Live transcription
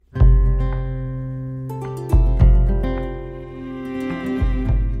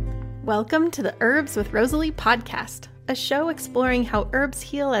Welcome to the Herbs with Rosalie podcast, a show exploring how herbs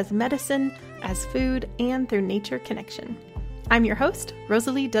heal as medicine, as food, and through nature connection. I'm your host,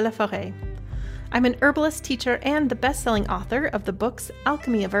 Rosalie de la Forêt. I'm an herbalist teacher and the best-selling author of the books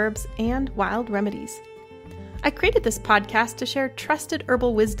Alchemy of Herbs and Wild Remedies. I created this podcast to share trusted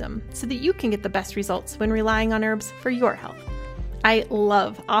herbal wisdom so that you can get the best results when relying on herbs for your health. I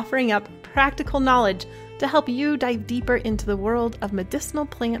love offering up practical knowledge to help you dive deeper into the world of medicinal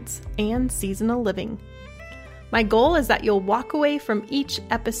plants and seasonal living. My goal is that you'll walk away from each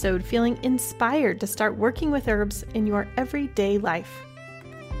episode feeling inspired to start working with herbs in your everyday life.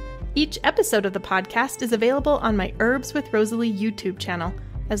 Each episode of the podcast is available on my Herbs with Rosalie YouTube channel,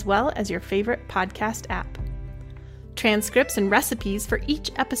 as well as your favorite podcast app. Transcripts and recipes for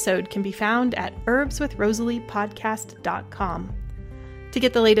each episode can be found at herbswithrosaliepodcast.com. To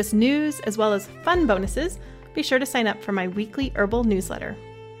get the latest news as well as fun bonuses, be sure to sign up for my weekly herbal newsletter.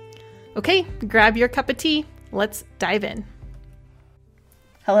 Okay, grab your cup of tea. Let's dive in.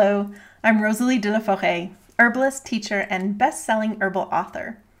 Hello, I'm Rosalie de la Forêt, herbalist, teacher, and best-selling herbal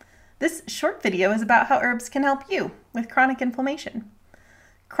author. This short video is about how herbs can help you with chronic inflammation.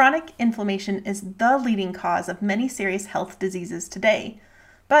 Chronic inflammation is the leading cause of many serious health diseases today,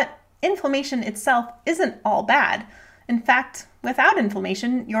 but inflammation itself isn't all bad. In fact, without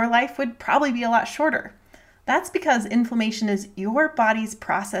inflammation, your life would probably be a lot shorter. That's because inflammation is your body's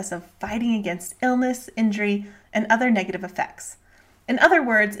process of fighting against illness, injury, and other negative effects. In other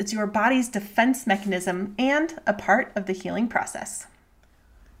words, it's your body's defense mechanism and a part of the healing process.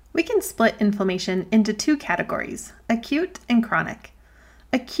 We can split inflammation into two categories, acute and chronic.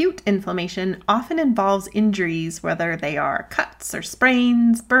 Acute inflammation often involves injuries, whether they are cuts or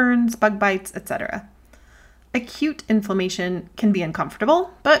sprains, burns, bug bites, etc. Acute inflammation can be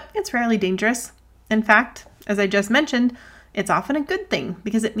uncomfortable, but it's rarely dangerous. In fact, as I just mentioned, it's often a good thing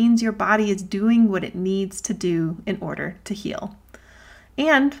because it means your body is doing what it needs to do in order to heal.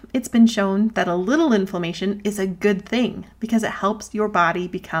 And it's been shown that a little inflammation is a good thing because it helps your body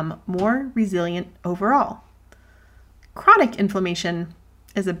become more resilient overall. Chronic inflammation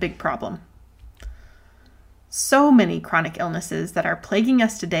is a big problem. So many chronic illnesses that are plaguing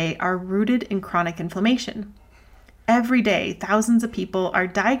us today are rooted in chronic inflammation. Every day, thousands of people are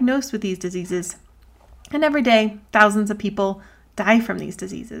diagnosed with these diseases, and every day, thousands of people die from these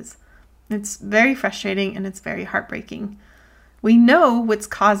diseases. It's very frustrating and it's very heartbreaking. We know what's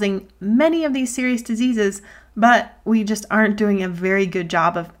causing many of these serious diseases, but we just aren't doing a very good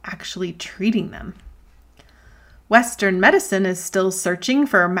job of actually treating them. Western medicine is still searching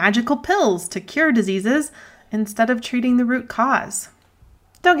for magical pills to cure diseases instead of treating the root cause.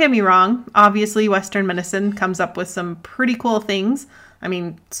 Don't get me wrong, obviously Western medicine comes up with some pretty cool things.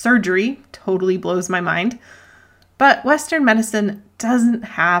 Surgery totally blows my mind. But Western medicine doesn't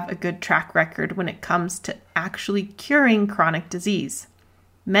have a good track record when it comes to actually curing chronic disease.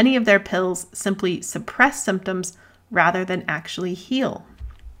 Many of their pills simply suppress symptoms rather than actually heal.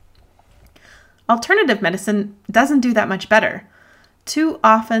 Alternative medicine doesn't do that much better. Too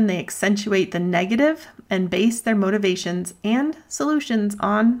often they accentuate the negative and base their motivations and solutions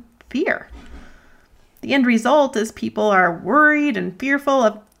on fear. The end result is people are worried and fearful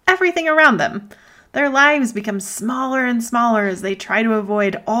of everything around them. Their lives become smaller and smaller as they try to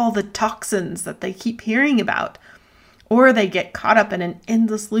avoid all the toxins that they keep hearing about, or they get caught up in an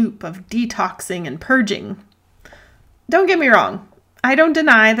endless loop of detoxing and purging. Don't get me wrong, I don't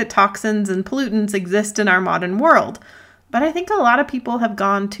deny that toxins and pollutants exist in our modern world, but I think a lot of people have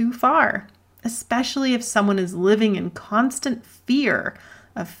gone too far, especially if someone is living in constant fear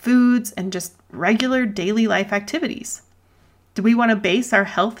of foods and just regular daily life activities. Do we want to base our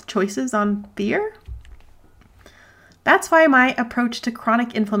health choices on fear? That's why my approach to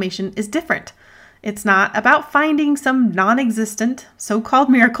chronic inflammation is different. It's not about finding some non-existent so-called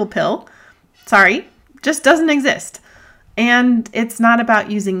miracle pill. Sorry, just doesn't exist. And it's not about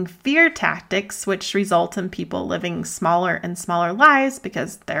using fear tactics, which result in people living smaller and smaller lives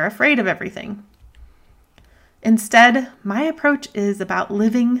because they're afraid of everything. Instead, my approach is about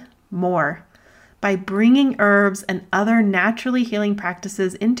living more. By bringing herbs and other naturally healing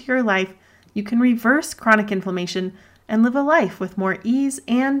practices into your life, you can reverse chronic inflammation and live a life with more ease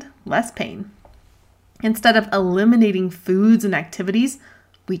and less pain. Instead of eliminating foods and activities,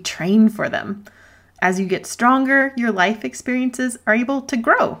 we train for them. As you get stronger, your life experiences are able to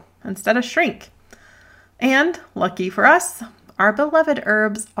grow instead of shrink. And lucky for us, our beloved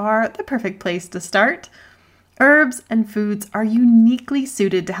herbs are the perfect place to start. Herbs and foods are uniquely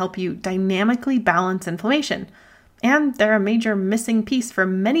suited to help you dynamically balance inflammation, and they're a major missing piece for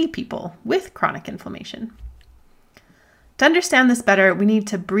many people with chronic inflammation. To understand this better, we need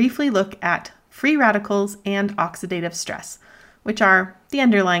to briefly look at free radicals and oxidative stress, which are the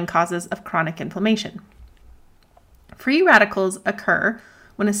underlying causes of chronic inflammation. Free radicals occur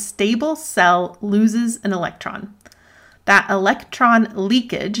when a stable cell loses an electron. That electron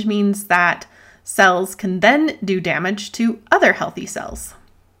leakage means that cells can then do damage to other healthy cells.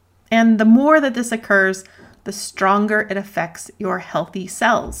 And the more that this occurs, the stronger it affects your healthy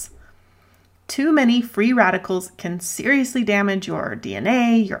cells. Too many free radicals can seriously damage your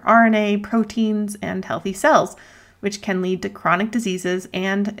DNA, your RNA, proteins, and healthy cells, which can lead to chronic diseases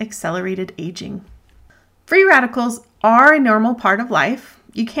and accelerated aging. Free radicals are a normal part of life.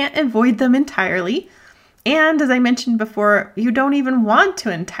 You can't avoid them entirely. And as I mentioned before, you don't even want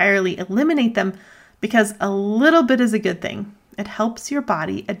to entirely eliminate them because a little bit is a good thing. It helps your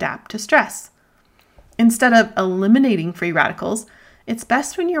body adapt to stress. Instead of eliminating free radicals, it's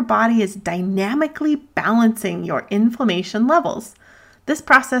best when your body is dynamically balancing your inflammation levels. This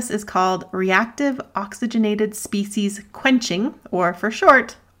process is called reactive oxygenated species quenching, or for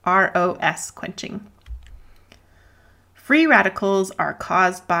short, ROS quenching. Free radicals are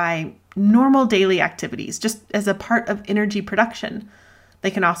caused by normal daily activities, just as a part of energy production. They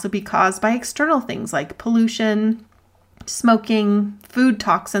can also be caused by external things like pollution, smoking, food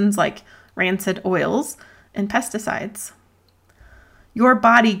toxins like rancid oils, and pesticides. Your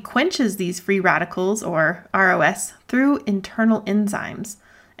body quenches these free radicals, or ROS, through internal enzymes,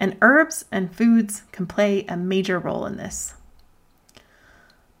 and herbs and foods can play a major role in this.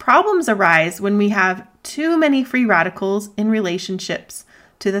 Problems arise when we have too many free radicals in relationships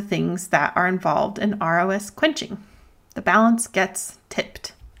to the things that are involved in ROS quenching. The balance gets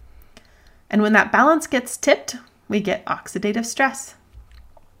tipped. And when that balance gets tipped, we get oxidative stress.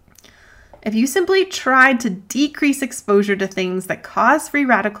 If you simply tried to decrease exposure to things that cause free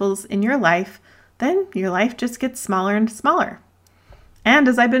radicals in your life, then your life just gets smaller and smaller. And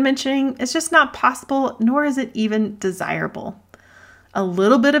as I've been mentioning, it's just not possible, nor is it even desirable. A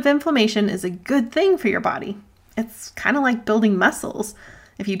little bit of inflammation is a good thing for your body. It's kind of like building muscles.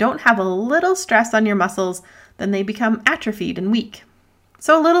 If you don't have a little stress on your muscles, then they become atrophied and weak.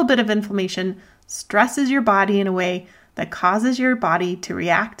 So a little bit of inflammation stresses your body in a way that causes your body to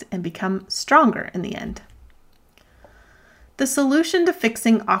react and become stronger in the end. The solution to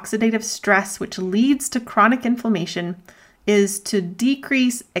fixing oxidative stress, which leads to chronic inflammation, is to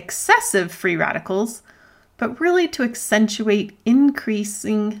decrease excessive free radicals, but really to accentuate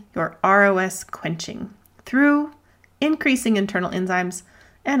increasing your ROS quenching through increasing internal enzymes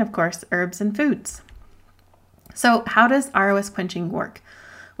and, of course, herbs and foods. So how does ROS quenching work?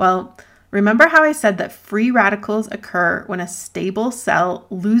 Well, remember how I said that free radicals occur when a stable cell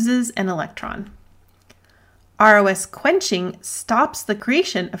loses an electron. ROS quenching stops the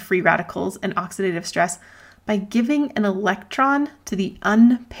creation of free radicals and oxidative stress by giving an electron to the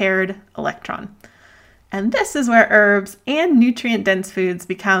unpaired electron. And this is where herbs and nutrient-dense foods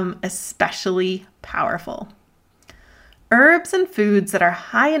become especially powerful. Herbs and foods that are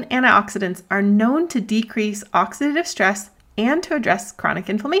high in antioxidants are known to decrease oxidative stress and to address chronic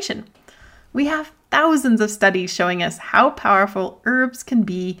inflammation. We have thousands of studies showing us how powerful herbs can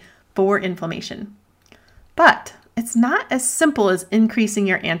be for inflammation. But it's not as simple as increasing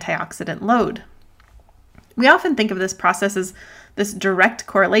your antioxidant load. We often think of this process as this direct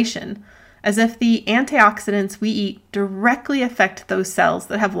correlation, as if the antioxidants we eat directly affect those cells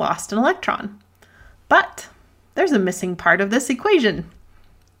that have lost an electron. But there's a missing part of this equation.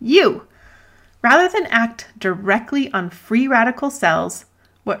 You. Rather than act directly on free radical cells,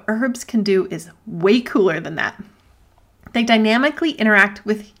 what herbs can do is way cooler than that. They dynamically interact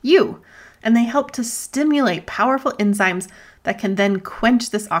with you, and they help to stimulate powerful enzymes that can then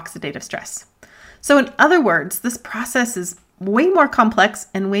quench this oxidative stress. So in other words, this process is way more complex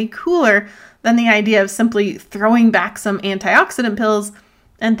and way cooler than the idea of simply throwing back some antioxidant pills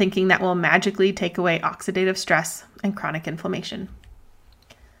and thinking that will magically take away oxidative stress and chronic inflammation.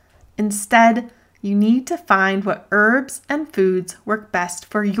 Instead, you need to find what herbs and foods work best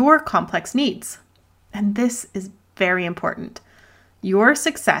for your complex needs. And this is very important. Your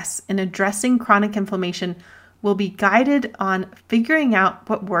success in addressing chronic inflammation will be guided on figuring out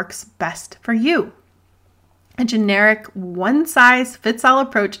what works best for you. A generic one-size-fits-all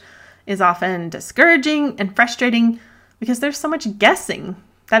approach is often discouraging and frustrating because there's so much guessing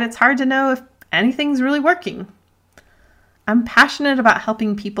that it's hard to know if anything's really working. I'm passionate about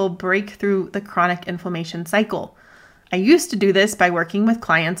helping people break through the chronic inflammation cycle. I used to do this by working with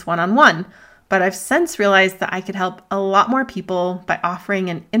clients one-on-one, but I've since realized that I could help a lot more people by offering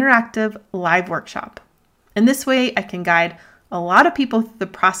an interactive live workshop. In this way, I can guide a lot of people through the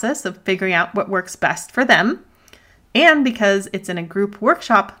process of figuring out what works best for them, And because it's in a group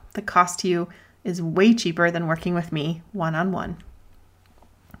workshop, the cost to you is way cheaper than working with me one-on-one.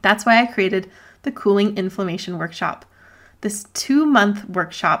 That's why I created the Cooling Inflammation Workshop. This 2-month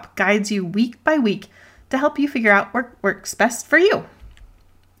workshop guides you week by week to help you figure out what works best for you.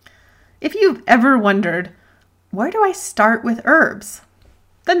 If you've ever wondered, where do I start with herbs?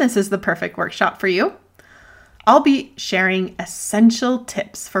 Then this is the perfect workshop for you. I'll be sharing essential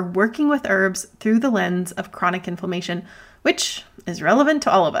tips for working with herbs through the lens of chronic inflammation, which is relevant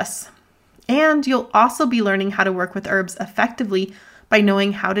to all of us. And you'll also be learning how to work with herbs effectively by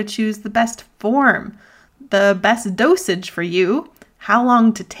knowing how to choose the best form, the best dosage for you, how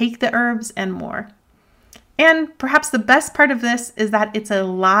long to take the herbs, and more. And perhaps the best part of this is that it's a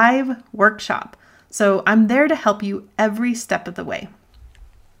live workshop, so I'm there to help you every step of the way.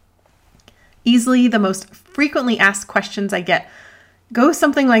 Easily the most frequently asked questions I get go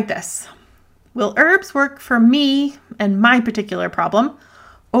something like this. Will herbs work for me and my particular problem?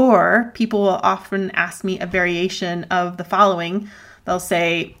 Or people will often ask me a variation of the following. They'll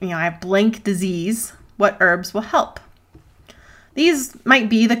say, I have blank disease. What herbs will help? These might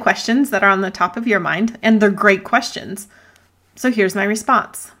be the questions that are on the top of your mind, and they're great questions. So here's my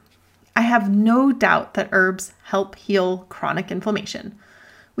response. I have no doubt that herbs help heal chronic inflammation.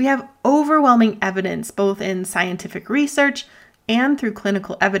 We have overwhelming evidence both in scientific research and through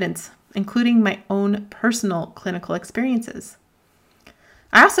clinical evidence, including my own personal clinical experiences.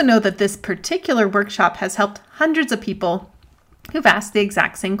 I also know that this particular workshop has helped hundreds of people who've asked the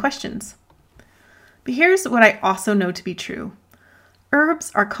exact same questions. But here's what I also know to be true.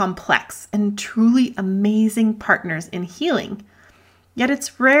 Herbs are complex and truly amazing partners in healing. Yet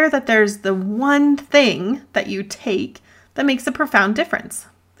it's rare that there's the one thing that you take that makes a profound difference.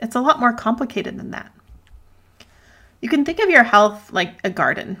 It's a lot more complicated than that. You can think of your health like a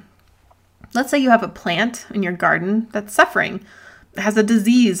garden. Let's say you have a plant in your garden that's suffering, has a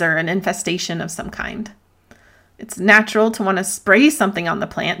disease or an infestation of some kind. It's natural to want to spray something on the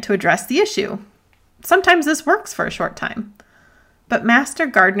plant to address the issue. Sometimes this works for a short time. But master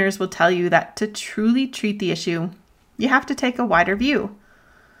gardeners will tell you that to truly treat the issue, you have to take a wider view.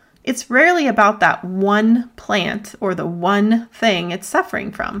 It's rarely about that one plant or the one thing it's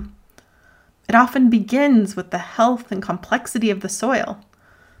suffering from. It often begins with the health and complexity of the soil.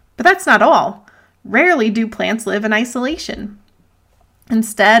 But that's not all. Rarely do plants live in isolation.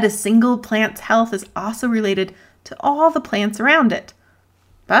 Instead, a single plant's health is also related to all the plants around it.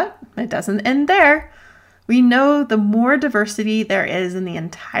 But it doesn't end there. We know the more diversity there is in the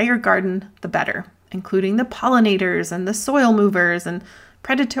entire garden, the better, including the pollinators and the soil movers and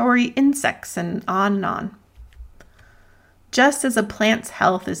predatory insects and on and on. Just as a plant's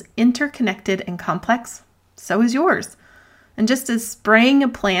health is interconnected and complex, so is yours. And just as spraying a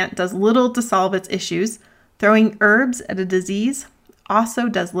plant does little to solve its issues, throwing herbs at a disease also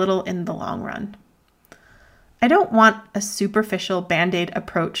does little in the long run. I don't want a superficial Band-Aid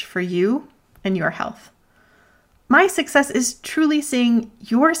approach for you and your health. My success is truly seeing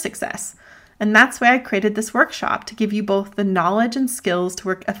your success, and that's why I created this workshop to give you both the knowledge and skills to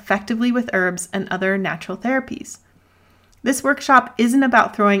work effectively with herbs and other natural therapies. This workshop isn't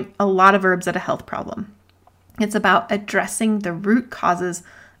about throwing a lot of herbs at a health problem. It's about addressing the root causes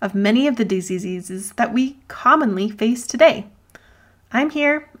of many of the diseases that we commonly face today. I'm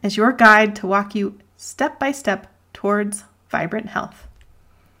here as your guide to walk you step by step towards vibrant health.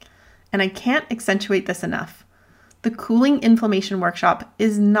 And I can't accentuate this enough. The Cooling Inflammation Workshop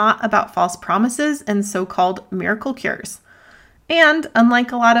is not about false promises and so-called miracle cures. And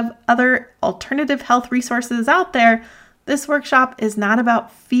unlike a lot of other alternative health resources out there, this workshop is not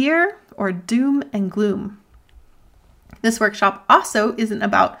about fear or doom and gloom. This workshop also isn't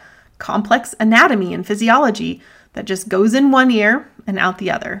about complex anatomy and physiology that just goes in one ear and out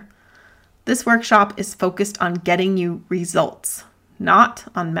the other. This workshop is focused on getting you results,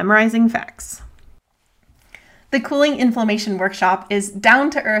 not on memorizing facts. The Cooling Inflammation Workshop is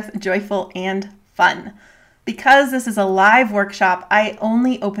down-to-earth, joyful, and fun. Because this is a live workshop, I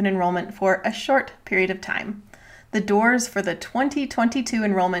only open enrollment for a short period of time. The doors for the 2022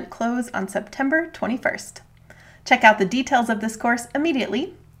 enrollment close on September 21st. Check out the details of this course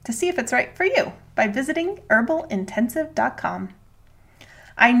immediately to see if it's right for you by visiting herbalintensive.com.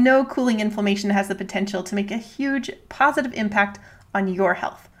 I know cooling inflammation has the potential to make a huge positive impact on your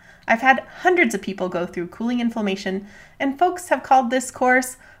health. I've had hundreds of people go through cooling inflammation, and folks have called this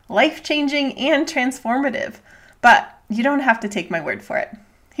course life-changing and transformative. But you don't have to take my word for it.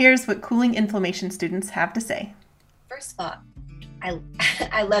 Here's what cooling inflammation students have to say. First of all,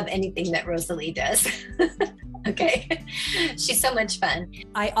 I love anything that Rosalie does. Okay. She's so much fun.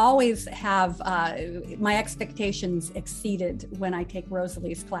 I always have my expectations exceeded when I take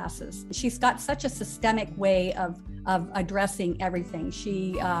Rosalie's classes. She's got such a systemic way of addressing everything.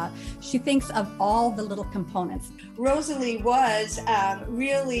 She thinks of all the little components. Rosalie was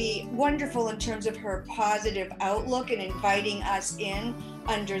really wonderful in terms of her positive outlook and inviting us in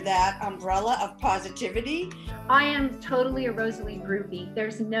under that umbrella of positivity. I am totally a Rosalie groupie.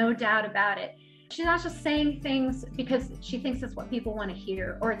 There's no doubt about it. She's not just saying things because she thinks it's what people want to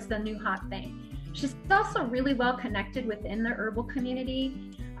hear or it's the new hot thing. She's also really well connected within the herbal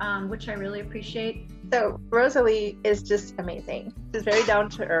community, which I really appreciate. So Rosalie is just amazing. She's very down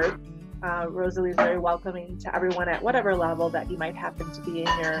to earth. Rosalie is very welcoming to everyone at whatever level that you might happen to be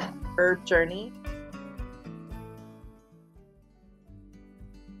in your herb journey.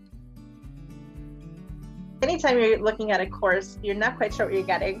 Anytime you're looking at a course, you're not quite sure what you're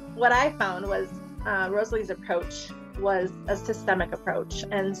getting. What I found was Rosalie's approach was a systemic approach.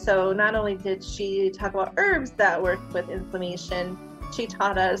 And so not only did she talk about herbs that work with inflammation, she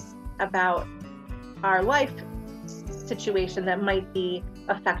taught us about our life situation that might be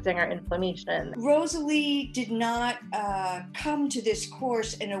affecting our inflammation. Rosalie did not come to this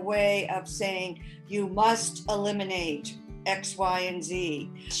course in a way of saying, you must eliminate X, Y, and Z.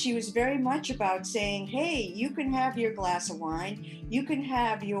 She was very much about saying, hey, you can have your glass of wine, you can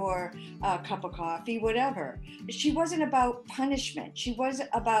have your cup of coffee, whatever. She wasn't about punishment. She was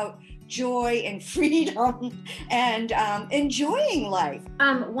about joy and freedom and enjoying life.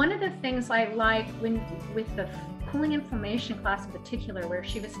 One of the things I like with the cooling inflammation class in particular, where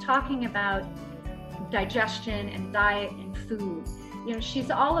she was talking about digestion and diet and food. You know,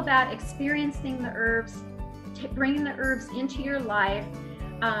 she's all about experiencing the herbs, bringing the herbs into your life,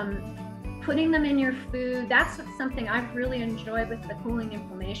 putting them in your food. That's something I've really enjoyed with the cooling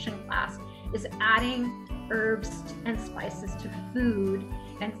inflammation class, is adding herbs and spices to food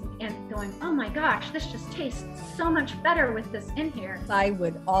and going, oh my gosh, this just tastes so much better with this in here. I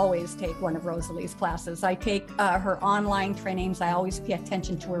would always take one of Rosalie's classes. I take her online trainings. I always pay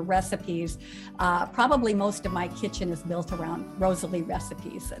attention to her recipes. Probably most of my kitchen is built around Rosalie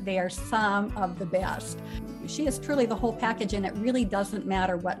recipes. They are some of the best. She is truly the whole package, and it really doesn't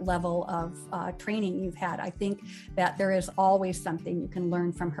matter what level of training you've had. I think that there is always something you can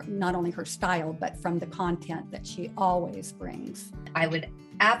learn from her, not only her style, but from the content that she always brings. I would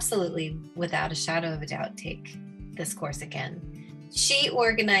absolutely, without a shadow of a doubt, take this course again. She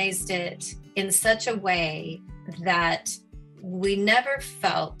organized it in such a way that we never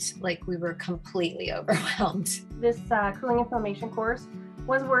felt like we were completely overwhelmed. This cooling inflammation course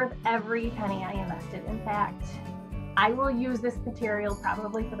was worth every penny I invested. In fact, I will use this material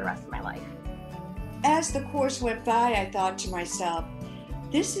probably for the rest of my life. As the course went by, I thought to myself,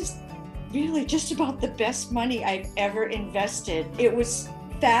 this is really just about the best money I've ever invested. It was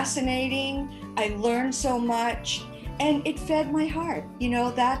fascinating. I learned so much, and it fed my heart. You know,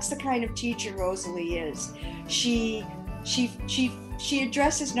 that's the kind of teacher Rosalie is. She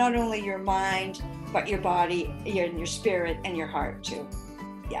addresses not only your mind, but your body and your spirit and your heart too.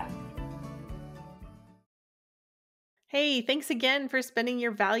 Yeah. Hey, thanks again for spending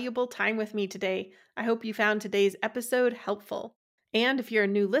your valuable time with me today. I hope you found today's episode helpful. And if you're a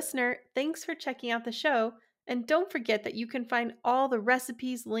new listener, thanks for checking out the show. And don't forget that you can find all the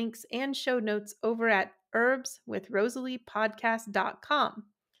recipes, links, and show notes over at herbswithrosaliepodcast.com.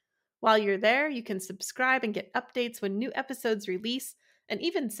 While you're there, you can subscribe and get updates when new episodes release, and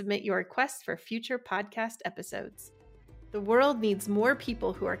even submit your requests for future podcast episodes. The world needs more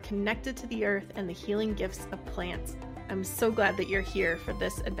people who are connected to the earth and the healing gifts of plants. I'm so glad that you're here for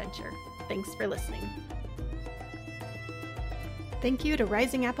this adventure. Thanks for listening. Thank you to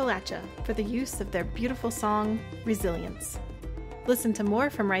Rising Appalachia for the use of their beautiful song, Resilience. Listen to more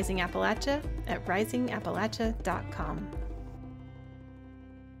from Rising Appalachia at risingappalachia.com.